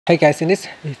Hey guys, in this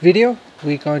video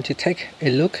we're going to take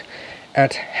a look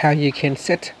at how you can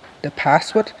set the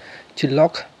password to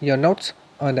lock your notes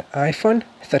on the iPhone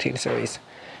 13 series.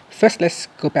 First, let's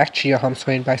go back to your home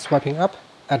screen by swiping up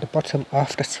at the bottom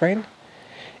of the screen,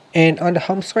 and on the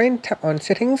home screen tap on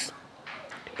settings.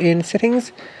 In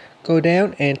settings, go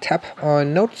down and tap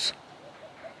on notes.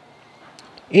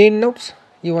 In notes,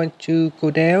 you want to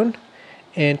go down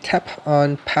and tap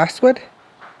on password.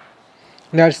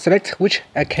 Now select which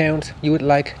account you would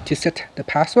like to set the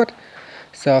password.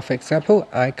 So for example,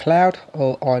 iCloud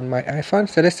or on my iPhone.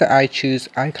 So let's say I choose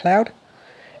iCloud.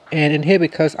 And in here,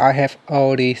 because I have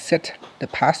already set the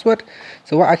password,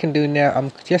 so what I can do now,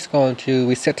 I'm just going to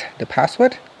reset the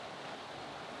password.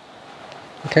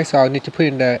 Okay, so I'll need to put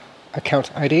in the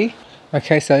account ID.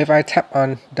 Okay, so if I tap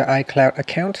on the iCloud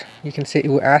account, you can see it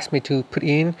will ask me to put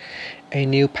in a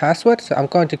new password. So I'm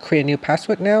going to create a new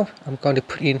password now. I'm going to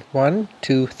put in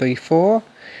 1234,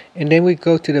 and then we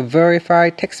go to the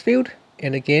verified text field,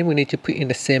 and again we need to put in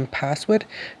the same password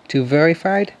to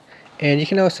verified. And you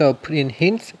can also put in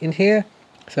hints in here.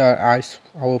 So I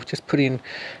will just put in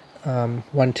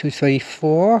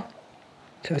 1234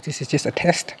 because this is just a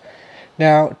test.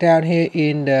 Now down here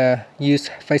in the use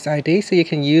Face ID, so you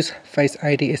can use Face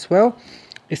ID as well.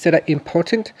 It's that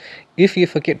important. If you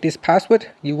forget this password,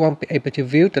 you won't be able to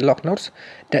view the log notes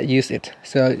that use it.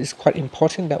 So it's quite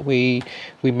important that we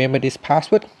remember this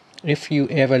password. If you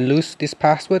ever lose this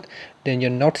password, then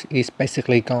your note is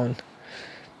basically gone.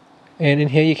 And in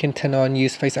here you can turn on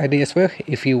use Face ID as well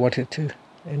if you wanted to.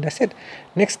 And that's it.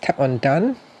 Next, tap on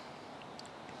done.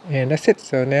 And that's it.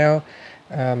 So now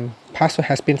password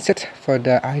has been set for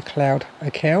the iCloud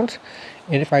account.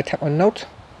 And if I tap on note,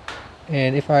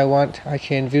 and if I want, I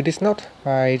can view this note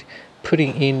by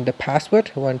putting in the password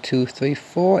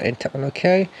 1234 and tap on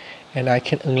OK, and I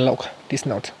can unlock this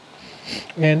note.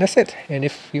 And that's it. And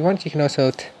if you want, you can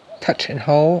also touch and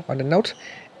hold on the note,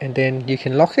 and then you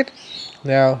can lock it.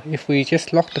 Now if we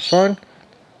just lock the phone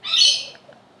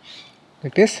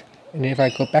like this, and if I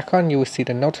go back on, you will see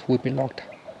the note will be locked.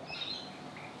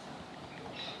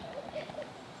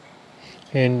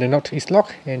 And the note is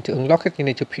locked, and to unlock it you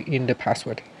need to put in the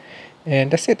password.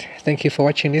 And that's it. Thank you for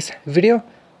watching this video.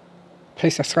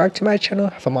 Please subscribe to my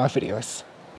channel for more videos.